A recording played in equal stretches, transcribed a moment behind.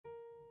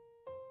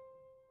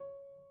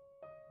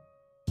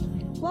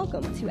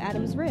Welcome to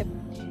Adam's Rib.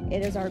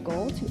 It is our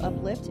goal to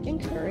uplift,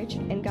 encourage,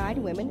 and guide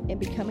women in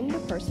becoming the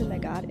person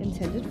that God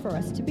intended for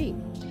us to be.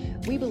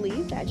 We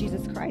believe that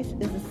Jesus Christ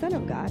is the Son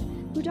of God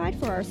who died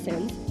for our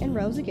sins and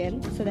rose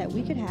again so that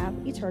we could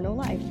have eternal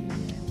life.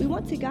 We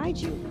want to guide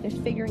you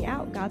in figuring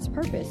out God's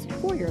purpose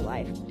for your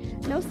life.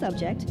 No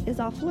subject is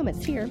off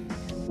limits here.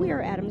 We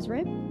are Adam's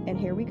Rib, and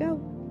here we go.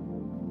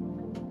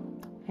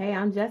 Hey,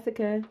 I'm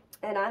Jessica.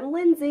 And I'm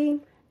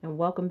Lindsay. And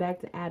welcome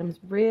back to Adam's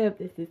Rib.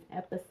 This is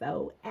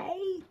episode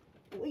 8.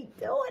 We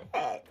doing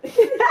it.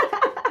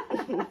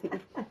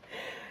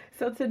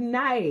 So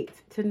tonight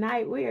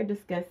we are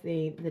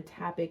discussing the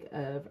topic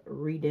of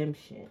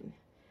redemption.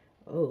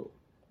 Oh,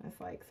 that's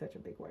like such a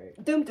big word.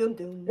 Doom, doom,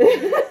 doom.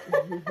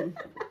 It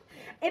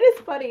is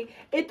funny.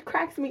 It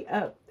cracks me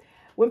up.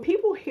 When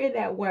people hear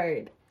that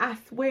word, I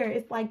swear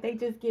it's like they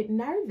just get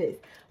nervous.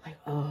 Like,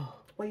 oh.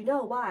 Well, you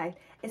know why?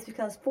 It's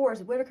because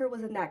Forrest Whitaker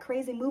was in that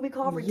crazy movie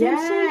called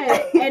Redemption.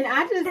 Yes, and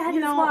I just, that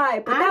is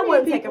why. But that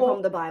wasn't taken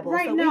from the Bible,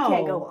 right, so we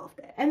can't go off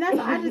that. And that's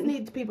why I just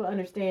need people to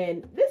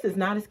understand, this is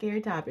not a scary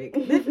topic.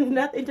 This is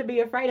nothing to be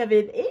afraid of.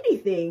 If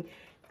anything,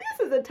 this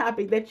is a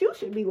topic that you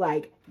should be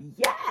like,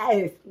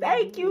 yes,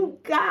 thank you,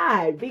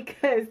 God,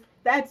 because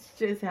that's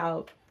just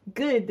how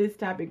good this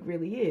topic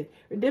really is.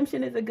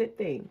 Redemption is a good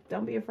thing.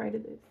 Don't be afraid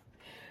of this.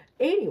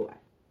 Anyway.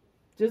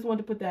 Just want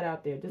to put that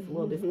out there. Just a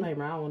little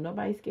disclaimer. I don't want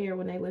nobody scared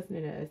when they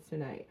listening to us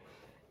tonight.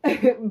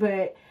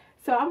 But,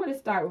 so I'm going to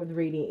start with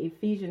reading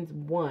Ephesians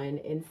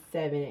 1:7.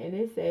 And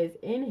it says,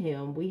 in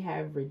him we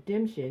have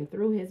redemption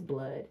through his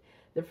blood,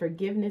 the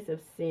forgiveness of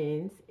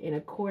sins in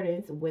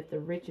accordance with the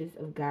riches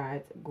of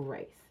God's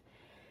grace.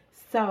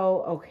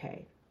 So,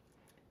 okay.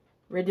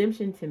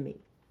 Redemption to me.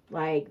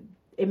 Like,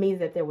 it means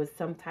that there was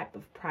some type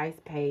of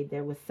price paid.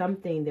 There was some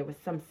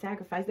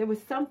sacrifice. There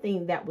was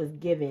something that was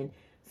given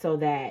so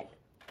that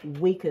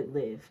we could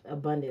live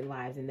abundant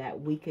lives and that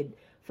we could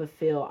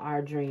fulfill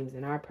our dreams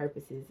and our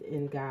purposes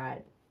in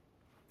God,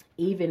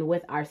 even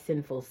with our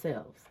sinful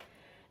selves.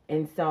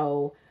 And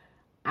so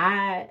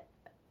I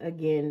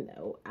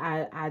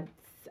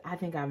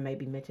think I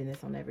maybe mention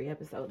this on every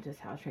episode, just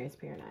how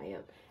transparent I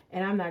am.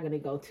 And I'm not going to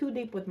go too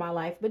deep with my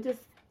life, but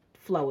just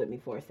flow with me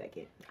for a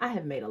second. I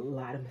have made a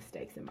lot of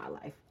mistakes in my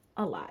life.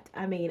 A lot.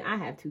 I mean, I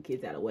have 2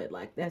 kids out of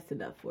wedlock. That's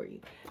enough for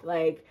you.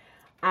 Like,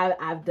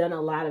 I've done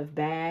a lot of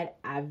bad.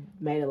 I've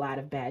made a lot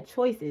of bad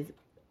choices.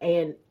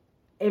 And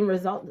in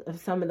result of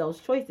some of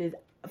those choices,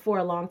 for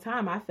a long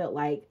time, I felt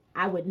like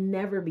I would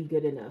never be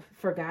good enough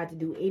for God to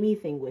do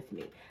anything with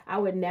me. I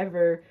would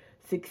never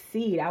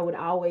succeed. I would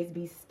always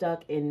be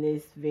stuck in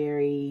this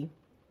very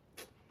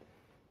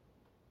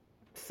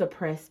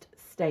suppressed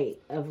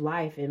state of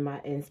life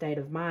in state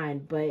of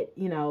mind. But,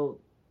 you know,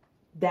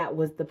 that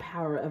was the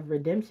power of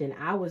redemption.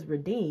 I was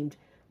redeemed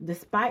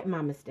despite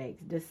my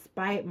mistakes,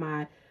 despite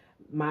my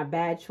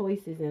bad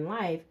choices in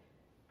life.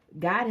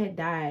 God had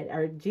died,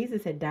 or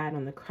Jesus had died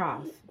on the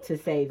cross to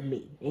save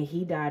me, and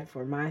he died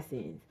for my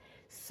sins.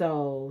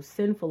 So,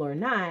 sinful or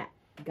not,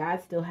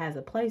 God still has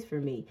a place for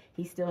me.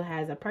 He still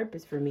has a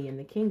purpose for me in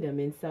the kingdom.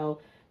 And so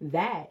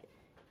that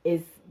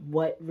is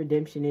what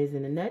redemption is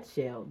in a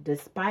nutshell.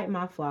 Despite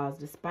my flaws,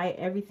 despite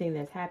everything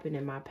that's happened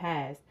in my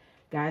past,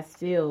 God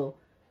still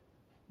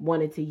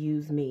wanted to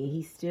use me.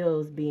 He's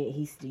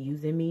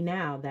using me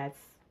now. That's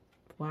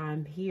why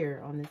I'm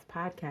here on this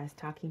podcast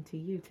talking to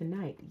you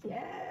tonight.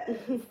 Yes.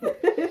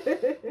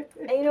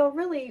 And you know,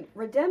 really,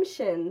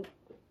 redemption,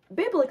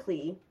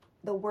 biblically,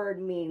 the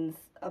word means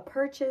a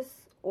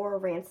purchase or a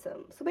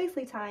ransom. So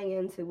basically tying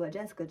into what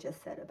Jessica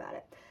just said about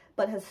it.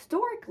 But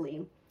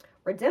historically,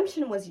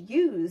 redemption was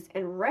used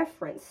in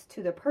reference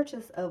to the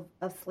purchase of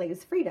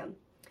slaves' freedom.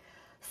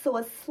 So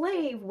a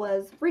slave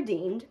was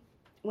redeemed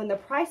when the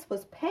price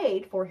was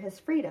paid for his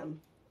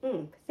freedom.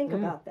 Think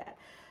about that.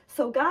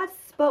 So God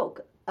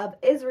spoke of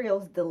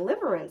Israel's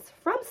deliverance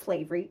from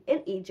slavery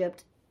in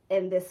Egypt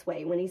in this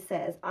way when he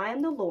says, I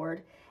am the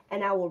Lord,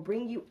 and I will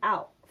bring you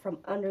out from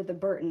under the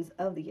burdens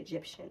of the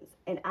Egyptians,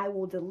 and I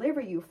will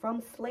deliver you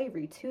from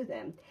slavery to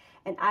them,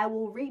 and I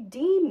will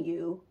redeem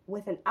you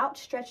with an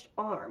outstretched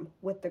arm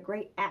with the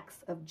great axe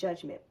of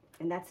judgment.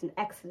 And that's in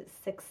Exodus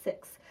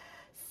 6:6.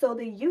 So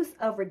the use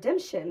of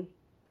redemption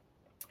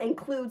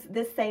includes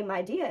this same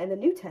idea in the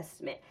New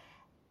Testament.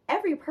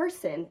 Every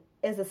person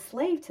is a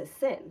slave to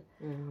sin.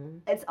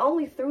 It's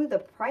only through the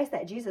price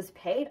that Jesus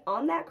paid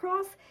on that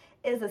cross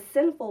is a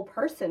sinful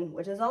person,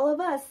 which is all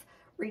of us,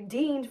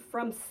 redeemed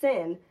from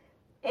sin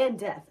and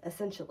death,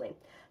 essentially.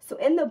 So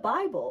in the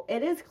Bible,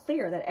 it is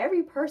clear that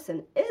every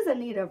person is in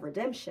need of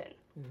redemption.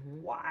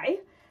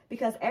 Why?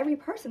 Because every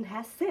person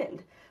has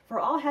sinned.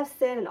 For all have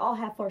sinned and all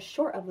have fallen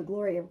short of the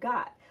glory of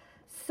God.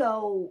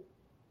 So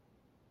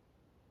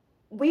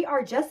we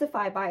are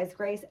justified by his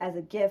grace as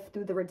a gift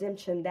through the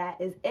redemption that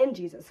is in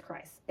Jesus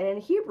Christ. And in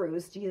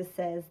Hebrews, Jesus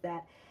says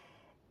that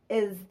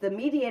is the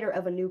mediator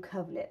of a new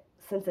covenant,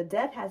 since a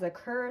death has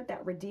occurred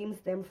that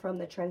redeems them from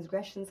the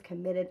transgressions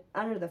committed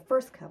under the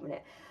first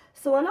covenant.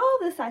 So in all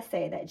this, I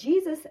say that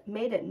Jesus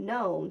made it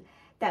known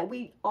that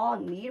we all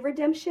need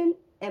redemption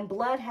and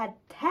blood had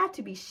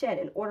to be shed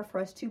in order for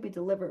us to be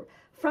delivered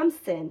from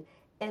sin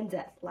and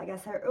death, like I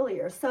said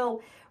earlier.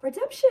 So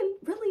redemption,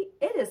 really,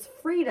 it is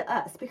free to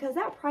us because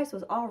that price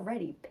was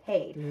already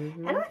paid.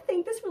 Mm-hmm. And I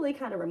think this really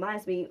kind of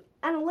reminds me,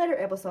 in a later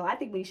episode, I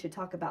think we should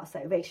talk about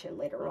salvation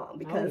later on,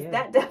 because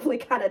that definitely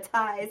kind of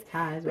ties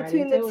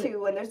between the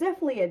two. And there's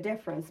definitely a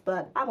difference,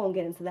 but I won't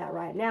get into that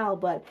right now.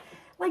 But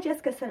like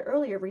Jessica said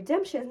earlier,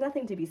 redemption is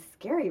nothing to be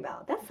scary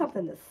about. That's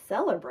something to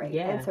celebrate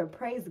and to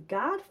praise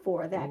God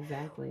for. That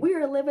we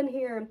are living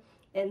here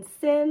in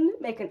sin,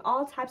 making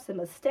all types of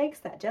mistakes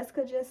that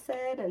Jessica just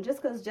said. And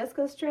just because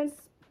Jessica's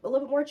a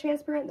little bit more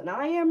transparent than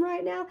I am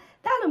right now,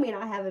 that don't mean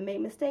I haven't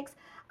made mistakes.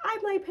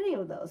 I've made plenty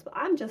of those, but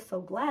I'm just so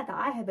glad that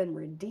I have been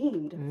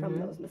redeemed from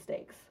those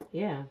mistakes.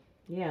 Yeah,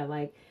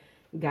 like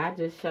God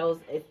just shows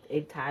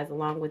it ties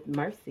along with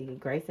mercy,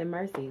 grace and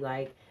mercy.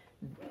 Like,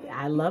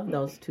 I love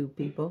those two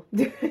people.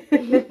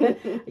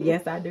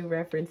 Yes, I do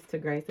reference to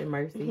grace and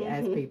mercy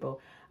as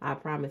people. I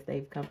promise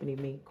they've accompanied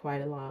me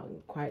quite a while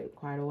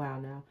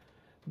now.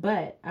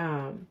 But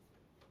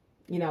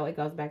it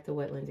goes back to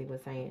what Lindsay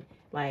was saying.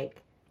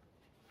 Like,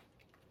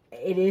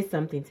 it is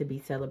something to be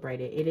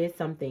celebrated. It is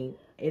something,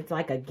 it's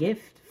like a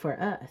gift for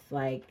us.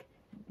 Like,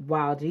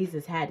 while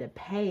Jesus had to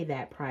pay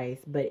that price,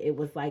 but it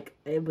was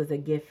a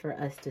gift for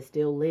us to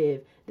still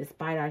live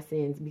despite our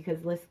sins, because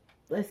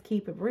let's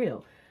keep it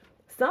real.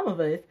 Some of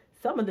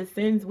the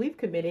sins we've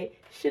committed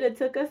should have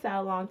took us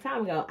out a long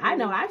time ago. I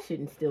know I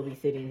shouldn't still be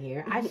sitting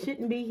here. I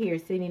shouldn't be here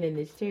sitting in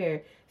this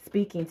chair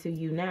speaking to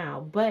you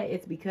now, but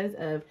it's because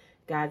of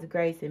God's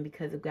grace and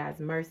because of God's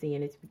mercy,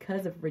 and it's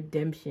because of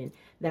redemption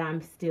that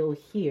I'm still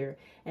here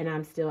and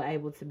I'm still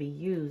able to be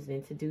used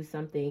and to do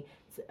something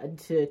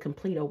to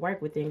complete a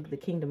work within the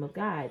kingdom of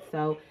God.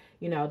 So,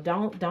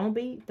 don't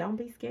be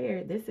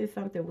scared. This is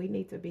something we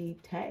need to be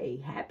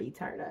happy,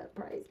 turn up,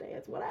 praise,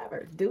 dance,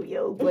 whatever. Do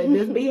you, but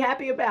just be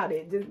happy about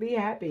it. Just be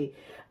happy.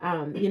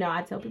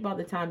 I tell people all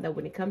the time that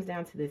when it comes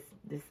down to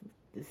this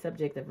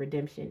subject of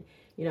redemption,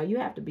 you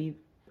have to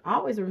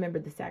always remember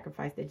the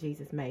sacrifice that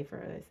Jesus made for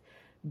us.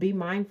 Be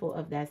mindful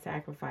of that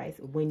sacrifice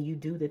when you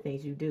do the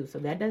things you do. So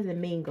that doesn't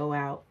mean go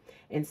out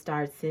and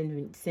start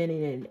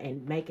sinning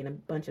and making a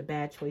bunch of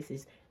bad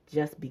choices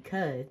just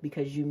because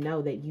you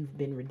know that you've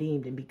been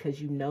redeemed and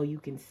because you know you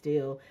can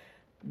still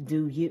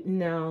do you.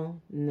 No,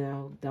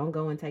 don't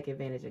go and take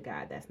advantage of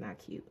God. That's not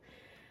cute.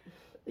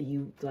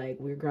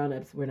 We're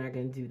grown-ups. We're not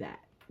going to do that.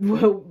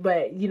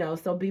 But,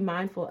 so be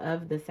mindful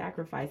of the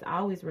sacrifice.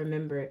 Always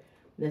remember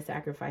the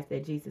sacrifice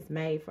that Jesus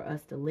made for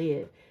us to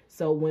live.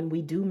 So when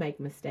we do make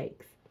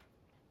mistakes,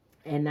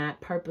 and not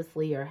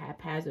purposely or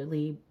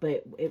haphazardly,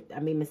 but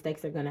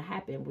mistakes are going to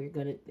happen.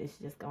 It's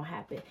just going to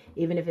happen.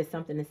 Even if it's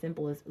something as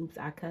simple as, oops,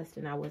 I cussed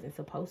and I wasn't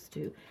supposed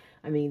to.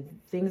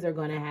 Things are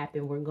going to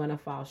happen. We're going to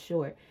fall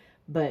short.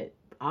 But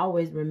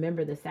always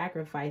remember the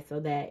sacrifice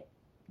so that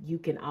you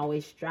can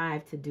always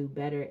strive to do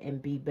better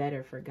and be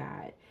better for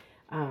God.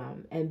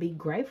 And be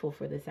grateful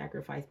for the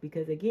sacrifice,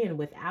 because again,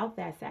 without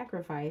that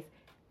sacrifice,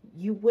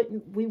 we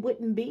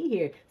wouldn't be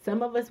here.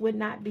 Some of us would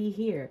not be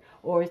here,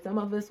 or some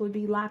of us would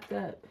be locked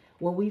up.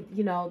 When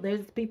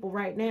there's people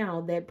right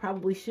now that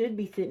probably should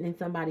be sitting in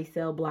somebody's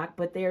cell block,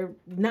 but they're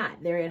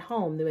not. They're at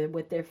home. They're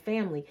with their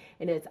family.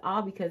 And it's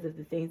all because of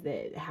the things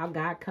how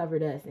God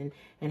covered us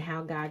and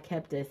how God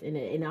kept us. And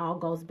it all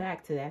goes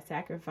back to that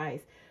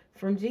sacrifice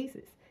from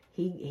Jesus.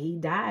 He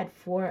died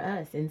for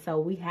us. And so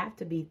we have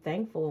to be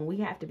thankful and we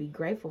have to be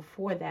grateful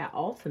for that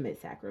ultimate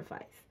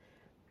sacrifice.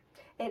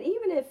 And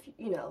even if,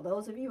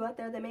 those of you out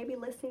there that may be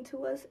listening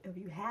to us, if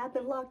you have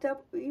been locked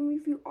up, even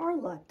if you are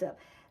locked up,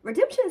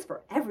 redemption is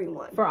for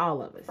everyone. For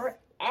all of us. For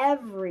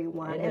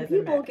everyone. And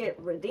people get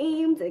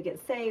redeemed, they get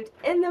saved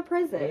in the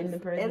prisons.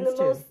 In the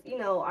most,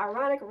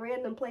 ironic,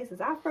 random places.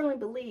 I firmly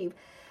believe,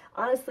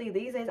 honestly,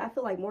 these days, I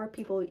feel like more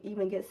people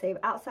even get saved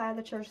outside of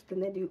the church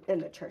than they do in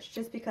the church,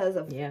 just because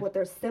of what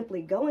they're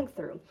simply going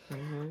through.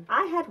 Mm-hmm.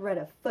 I had read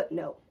a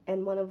footnote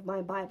in one of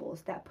my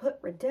Bibles that put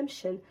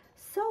redemption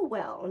so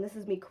well, and this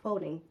is me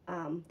quoting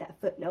that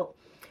footnote: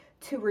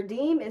 to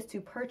redeem is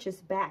to purchase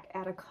back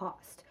at a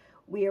cost.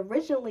 We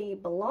originally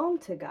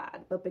belonged to God,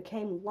 but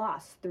became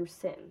lost through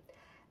sin.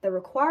 The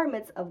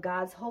requirements of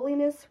God's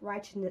holiness,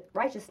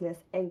 righteousness,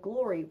 and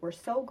glory were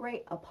so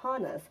great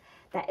upon us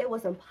that it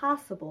was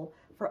impossible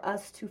for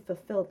us to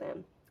fulfill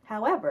them.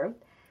 However,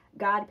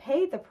 God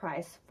paid the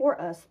price for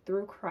us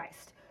through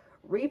Christ,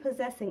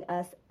 repossessing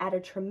us at a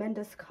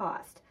tremendous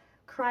cost.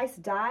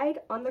 Christ died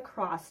on the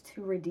cross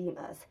to redeem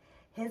us.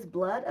 His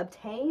blood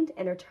obtained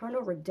an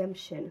eternal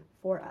redemption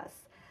for us.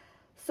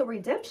 So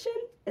redemption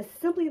is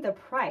simply the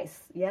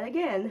price, yet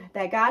again,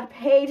 that God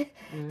paid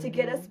to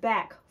get us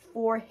back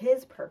for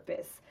his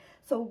purpose.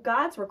 So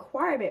God's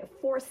requirement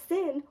for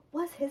sin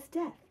was his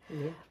death.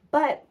 Yeah.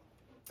 But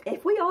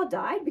if we all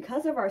died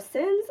because of our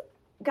sins,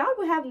 God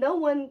would have no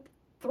one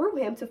through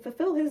him to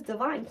fulfill his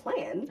divine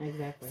plan.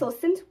 Exactly. So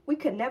since we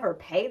could never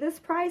pay this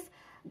price,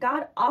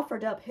 God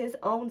offered up his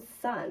own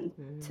son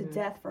to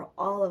death for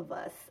all of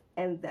us.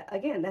 And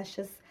again, that's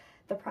just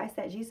the price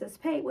that Jesus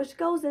paid, which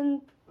goes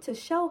in to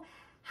show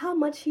how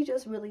much he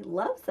just really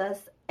loves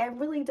us and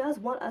really does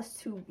want us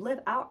to live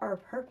out our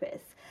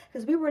purpose,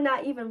 because we were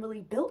not even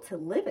really built to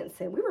live in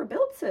sin. We were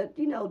built to,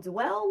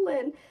 dwell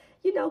and,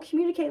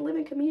 communicate, live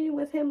in communion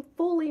with him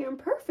fully and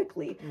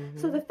perfectly.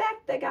 So the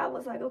fact that God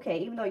was like, okay,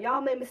 even though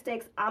y'all made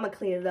mistakes, I'm going to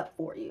clean it up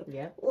for you.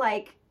 Yeah.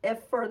 Like, if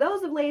for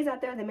those of ladies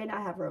out there that may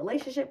not have a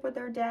relationship with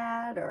their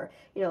dad, or,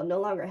 no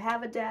longer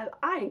have a dad,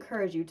 I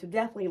encourage you to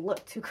definitely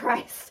look to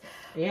Christ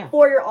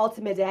for your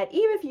ultimate dad.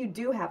 Even if you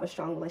do have a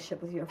strong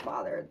relationship with your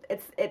father,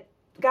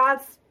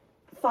 God's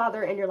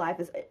father in your life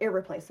is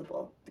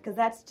irreplaceable, because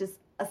that's just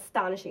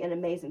astonishing and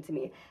amazing to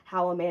me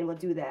how a man would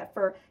do that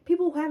for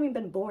people who haven't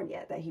been born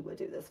yet, that he would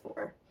do this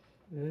for.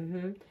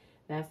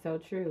 That's so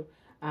true.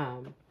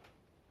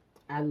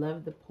 I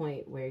love the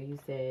point where you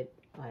said,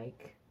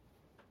 like,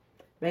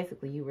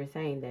 basically you were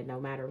saying that no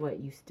matter what,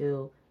 you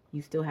still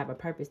have a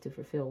purpose to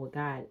fulfill with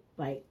God.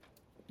 Like,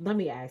 let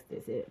me ask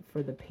this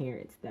for the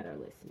parents that are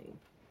listening.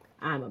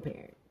 I'm a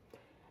parent,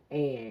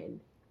 and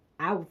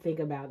I would think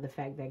about the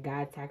fact that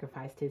God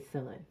sacrificed his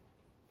son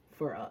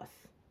for us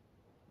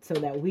so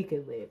that we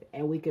could live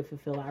and we could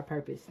fulfill our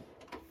purpose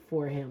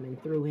for him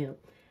and through him.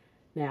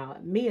 Now,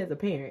 me as a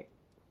parent,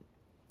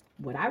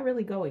 would I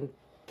really go and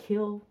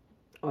kill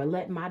or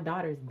let my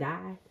daughters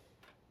die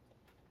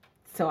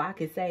so I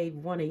could save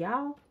one of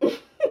y'all?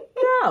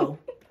 No,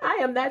 I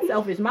am that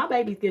selfish. My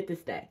babies get to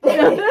stay.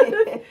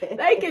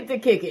 They get to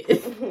kick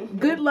it.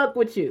 Good luck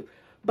with you.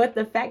 But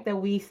the fact that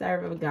we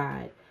serve a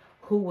God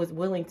who was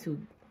willing to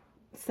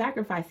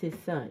sacrifice his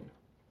son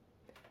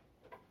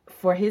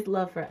for his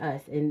love for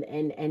us,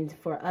 and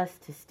for us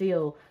to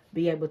still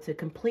be able to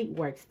complete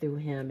works through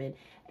him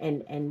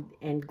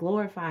and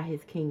glorify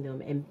his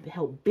kingdom and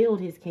help build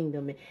his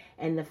kingdom,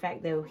 and the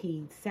fact that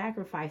he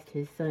sacrificed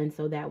his son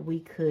so that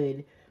we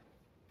could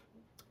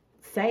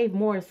save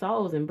more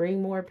souls and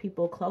bring more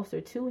people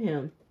closer to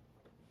him,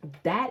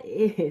 that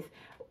is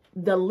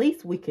the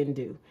least we can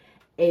do,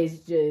 is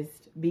just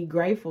be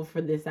grateful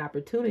for this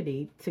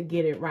opportunity to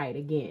get it right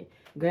again.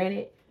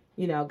 Granted,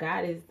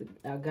 God is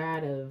a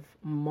God of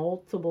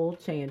multiple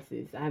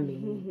chances. I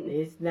mean,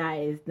 it's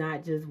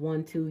not just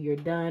 1, 2, you're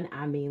done.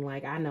 I mean,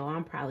 like, I know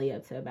I'm probably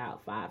up to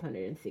about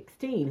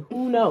 516.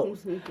 Who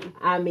knows?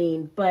 I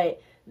mean,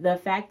 but the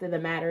fact of the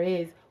matter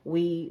is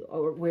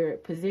we're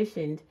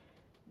positioned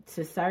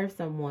to serve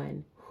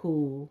someone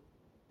who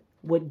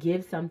would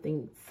give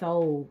something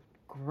so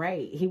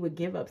great. He would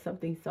give up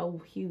something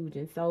so huge,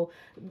 and so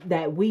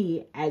that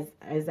we, as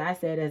I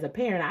said, as a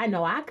parent, I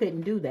know I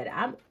couldn't do that.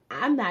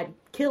 I'm not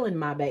killing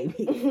my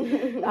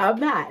baby. I'm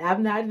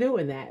not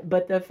doing that.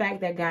 But the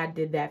fact that God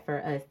did that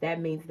for us, that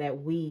means that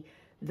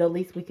the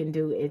least we can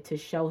do is to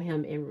show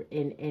him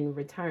in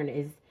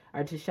return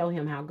or to show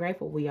him how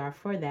grateful we are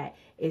for that,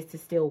 is to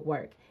still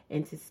work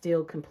and to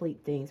still complete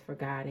things for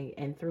God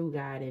and through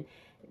God, and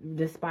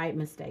despite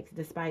mistakes,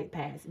 despite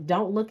past.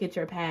 Don't look at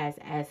your past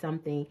as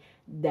something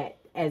that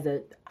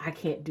I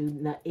can't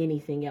do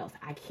anything else.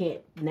 I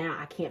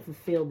can't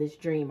fulfill this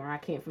dream, or I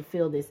can't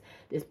fulfill this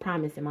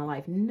promise in my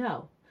life.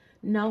 No.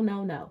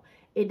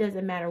 It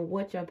doesn't matter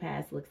what your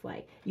past looks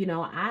like.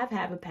 I've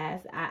had a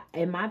past.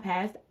 In my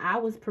past, I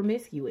was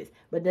promiscuous.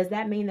 But does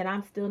that mean that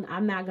I'm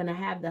not going to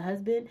have the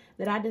husband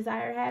that I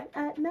desire to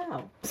have?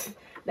 No.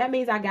 That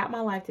means I got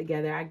my life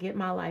together. I get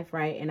my life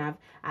right. And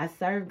I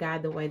serve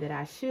God the way that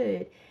I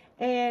should.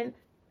 And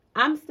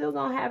I'm still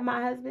going to have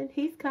my husband.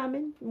 He's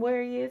coming.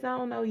 Where he is, I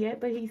don't know yet,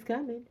 but he's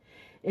coming.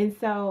 And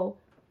so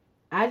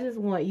I just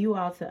want you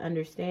all to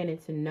understand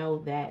and to know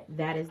that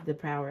that is the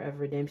power of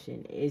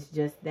redemption. It's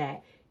just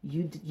that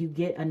you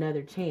get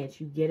another chance.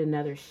 You get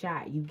another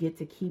shot. You get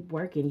to keep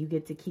working. You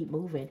get to keep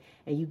moving.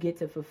 And you get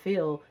to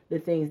fulfill the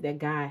things that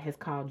God has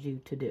called you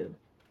to do.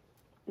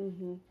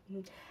 And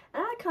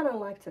I kind of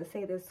like to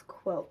say this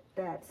quote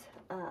that,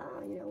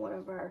 one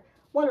of our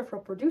wonderful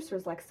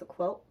producers likes to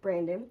quote,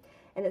 Brandon.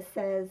 And it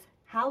says,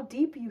 "How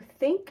deep you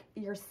think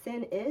your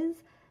sin is,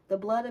 the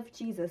blood of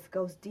Jesus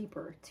goes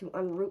deeper to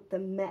unroot the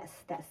mess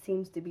that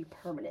seems to be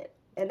permanent."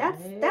 And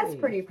that's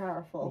pretty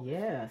powerful.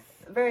 Yes.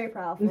 Very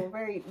powerful,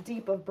 very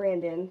deep of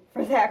Brandon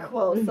for that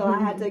quote. So I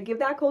had to give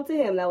that quote to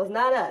him. That was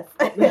not us.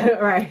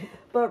 Right.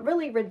 But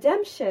really,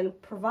 redemption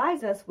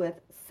provides us with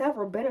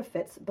several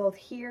benefits, both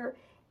here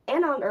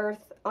and on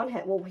earth,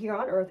 here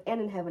on earth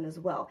and in heaven as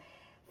well.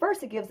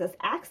 First, it gives us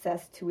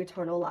access to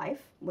eternal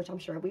life, which I'm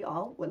sure we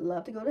all would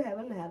love to go to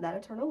heaven and have that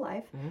eternal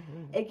life.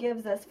 It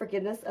gives us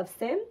forgiveness of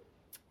sin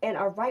and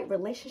a right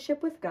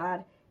relationship with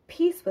God,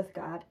 peace with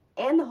God,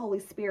 and the Holy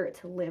Spirit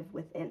to live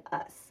within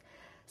us.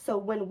 So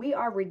when we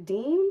are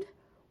redeemed,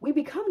 we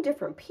become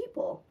different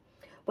people.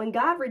 When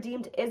God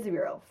redeemed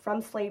Israel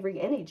from slavery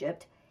in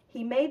Egypt,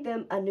 he made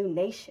them a new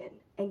nation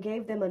and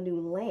gave them a new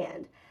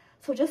land.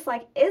 So just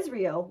like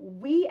Israel,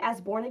 we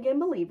as born-again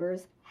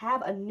believers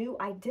have a new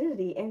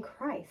identity in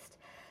Christ.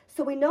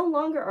 So we no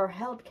longer are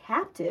held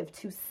captive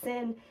to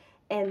sin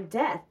and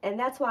death. And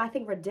that's why I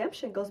think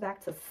redemption goes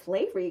back to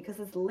slavery, because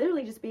it's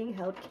literally just being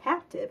held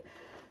captive.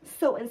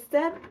 So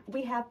instead,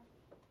 we have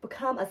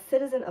become a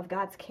citizen of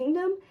God's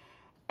kingdom,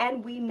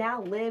 and we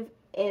now live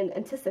in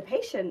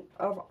anticipation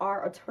of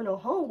our eternal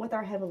home with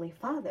our Heavenly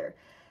Father.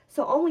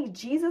 So only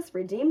Jesus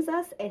redeems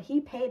us, and he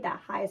paid that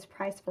highest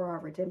price for our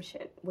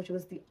redemption, which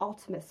was the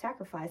ultimate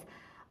sacrifice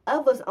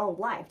of his own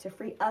life to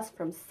free us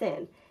from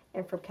sin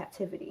and from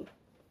captivity.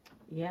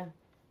 Yeah,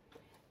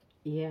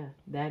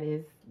 that's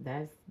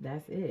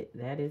it.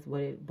 That is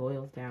what it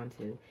boils down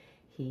to.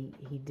 He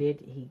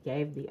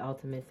gave the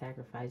ultimate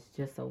sacrifice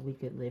just so we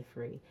could live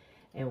free,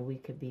 and we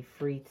could be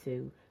free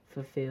to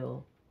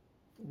fulfill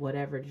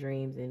whatever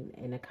dreams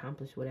and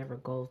accomplish whatever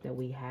goals that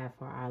we have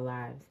for our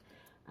lives.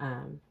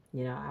 I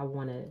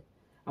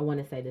want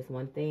to say this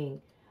one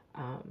thing.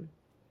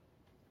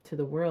 To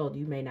the world,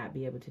 you may not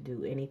be able to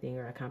do anything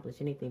or accomplish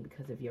anything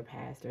because of your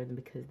past or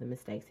because of the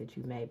mistakes that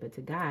you made. But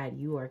to God,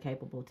 you are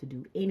capable to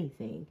do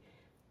anything,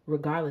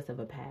 regardless of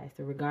a past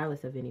or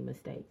regardless of any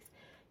mistakes.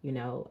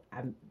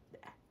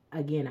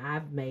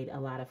 I've made a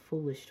lot of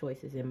foolish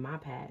choices in my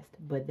past,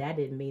 but that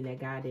didn't mean that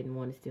God didn't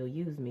want to still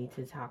use me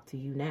to talk to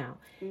you now.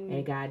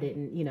 And God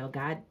didn't,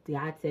 God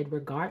said,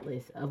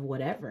 regardless of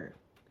whatever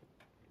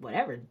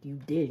you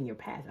did in your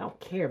past, I don't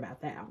care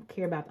about that. I don't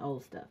care about the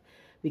old stuff,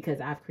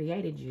 because I've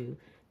created you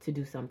to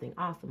do something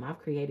awesome. I've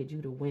created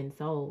you to win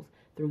souls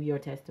through your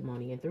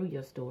testimony and through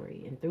your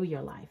story and through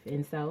your life.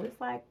 And so it's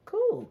like,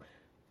 cool,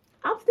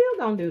 I'm still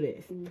going to do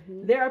this.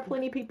 Mm-hmm. There are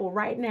plenty of people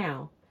right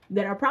now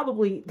that are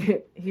probably,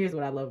 here's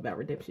what I love about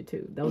redemption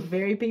too. Those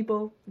very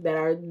people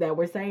that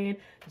were saying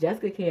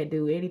Jessica can't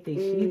do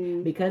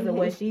anything because of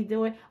what she's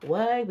doing.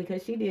 What?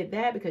 Because she did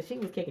that, because she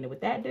was kicking it with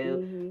that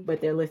dude. Mm-hmm.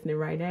 But they're listening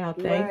right now.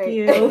 Thank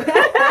you. Hey.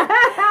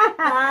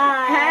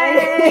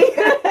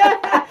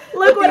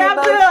 Look what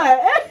I'm doing.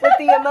 With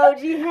the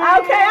emoji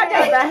hand. Okay, I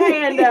got the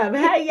hand up.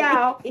 Hey,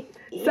 y'all.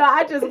 So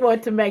I just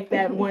want to make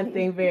that one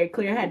thing very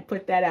clear. I had to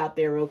put that out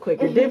there real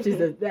quick.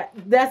 Redemption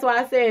that's why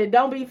I said,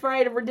 don't be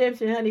afraid of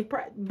redemption, honey.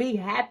 Be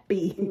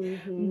happy.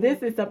 Mm-hmm.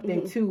 This is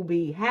something to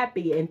be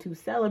happy and to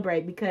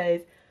celebrate,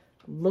 because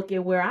look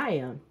at where I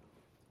am.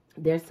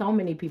 There's so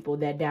many people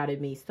that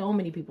doubted me. So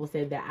many people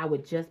said that I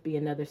would just be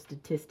another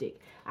statistic.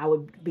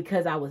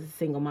 Because I was a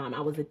single mom.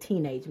 I was a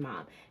teenage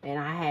mom. And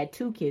I had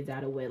 2 kids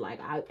out of wedlock.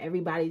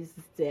 Everybody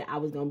said I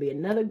was going to be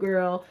another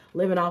girl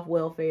living off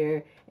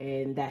welfare,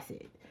 and that's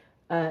it.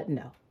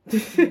 No.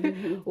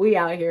 We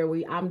out here.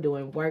 I'm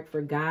doing work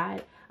for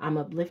God. I'm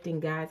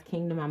uplifting God's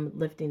kingdom. I'm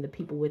uplifting the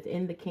people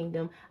within the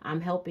kingdom. I'm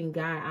helping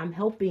God.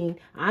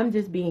 I'm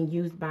just being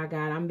used by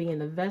God. I'm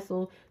being a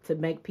vessel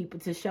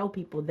to show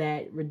people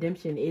that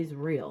redemption is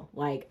real.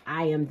 Like,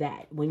 I am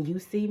that. When you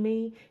see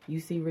me, you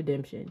see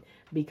redemption.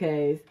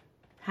 Because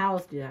how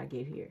else did I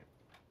get here?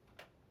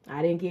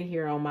 I didn't get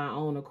here on my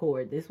own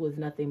accord. This was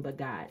nothing but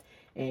God.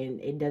 And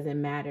it doesn't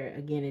matter.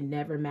 Again, it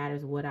never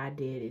matters what I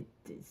did.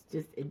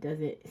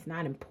 It's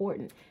not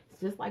important.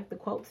 It's just like the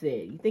quote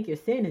said. You think your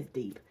sin is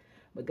deep,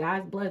 but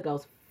God's blood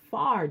goes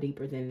far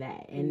deeper than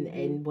that.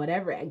 And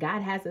whatever,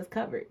 God has us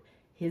covered.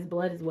 His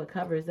blood is what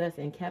covers us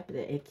and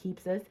it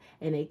keeps us,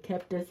 and it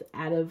kept us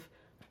out of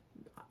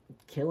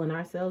killing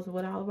ourselves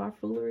with all of our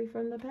foolery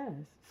from the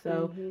past.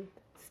 So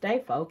stay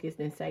focused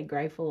and stay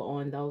grateful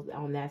on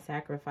that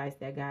sacrifice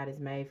that God has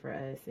made for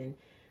us,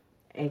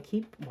 and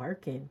keep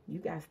working. You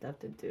got stuff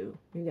to do.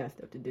 You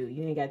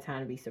ain't got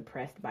time to be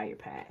suppressed by your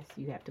past.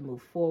 You have to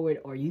move forward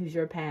or use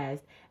your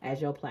past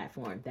as your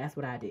platform. That's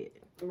what I did.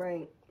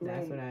 Right.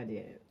 That's what I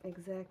did.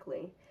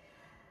 Exactly.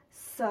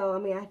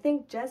 So, I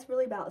think Jess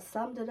really about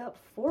summed it up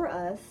for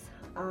us.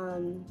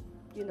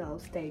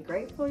 Stay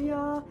grateful,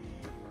 y'all.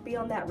 Be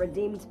on that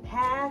redeemed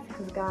path,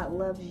 because God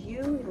loves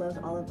you. He loves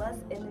all of us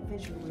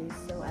individually.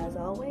 So, as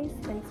always,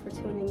 thanks for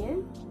tuning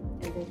in,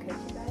 and we'll catch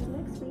you guys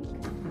next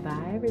week.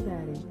 Bye,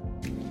 everybody.